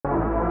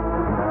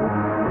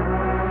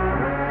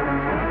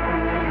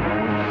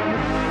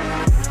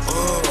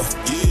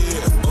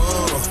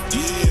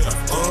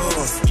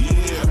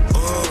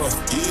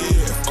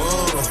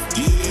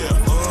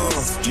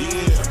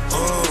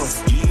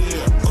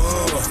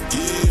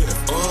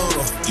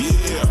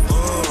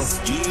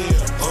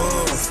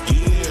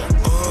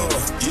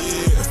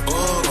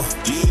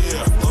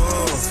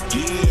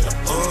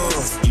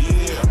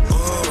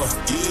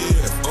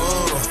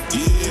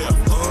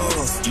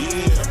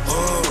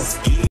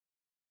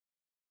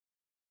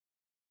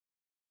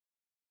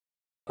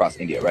across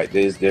India, right?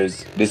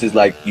 This is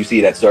like you see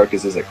it at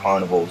circuses, at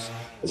carnivals.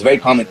 It's a very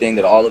common thing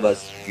that all of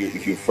us,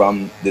 if you're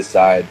from this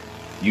side,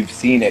 you've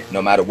seen it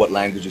no matter what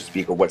language you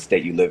speak or what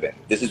state you live in.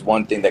 This is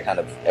one thing that kind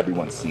of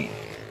everyone's seen.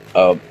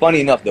 Funny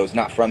enough, though, it's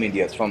not from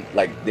India. It's from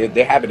like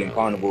they have it in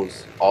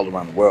carnivals all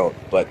around the world,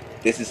 but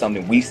this is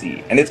something we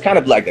see, and it's kind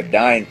of like a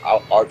dying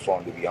art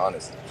form, to be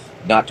honest.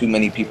 Not too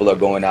many people are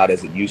going out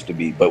as it used to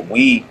be, but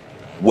we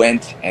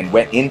went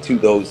into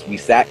those. We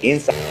sat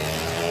inside.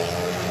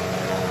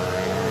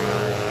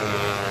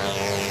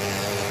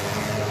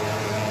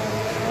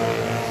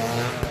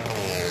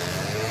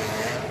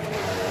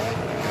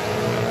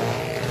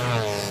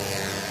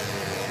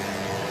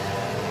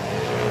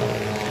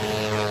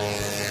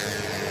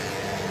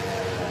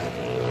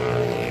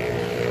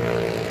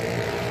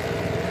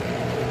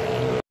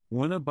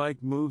 When a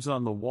bike moves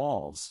on the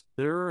walls,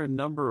 there are a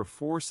number of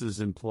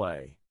forces in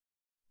play.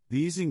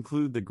 These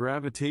include the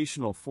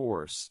gravitational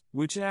force,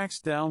 which acts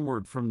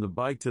downward from the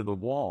bike to the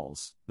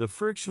walls, the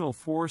frictional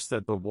force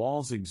that the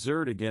walls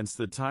exert against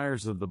the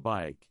tires of the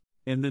bike,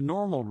 and the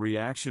normal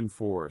reaction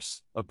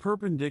force, a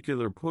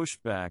perpendicular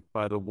pushback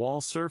by the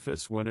wall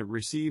surface when it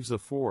receives a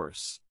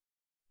force.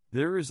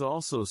 There is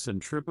also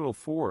centrifugal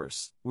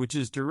force, which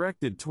is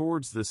directed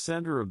towards the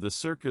center of the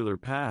circular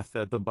path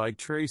that the bike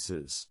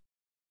traces.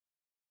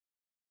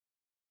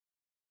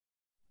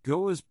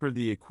 Go as per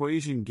the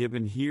equation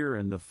given here,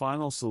 and the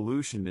final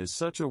solution is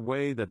such a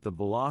way that the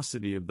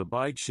velocity of the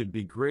bike should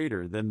be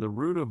greater than the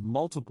root of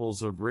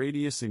multiples of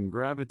radius and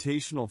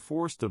gravitational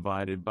force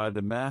divided by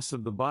the mass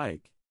of the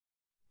bike.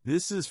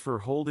 This is for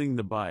holding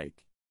the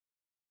bike.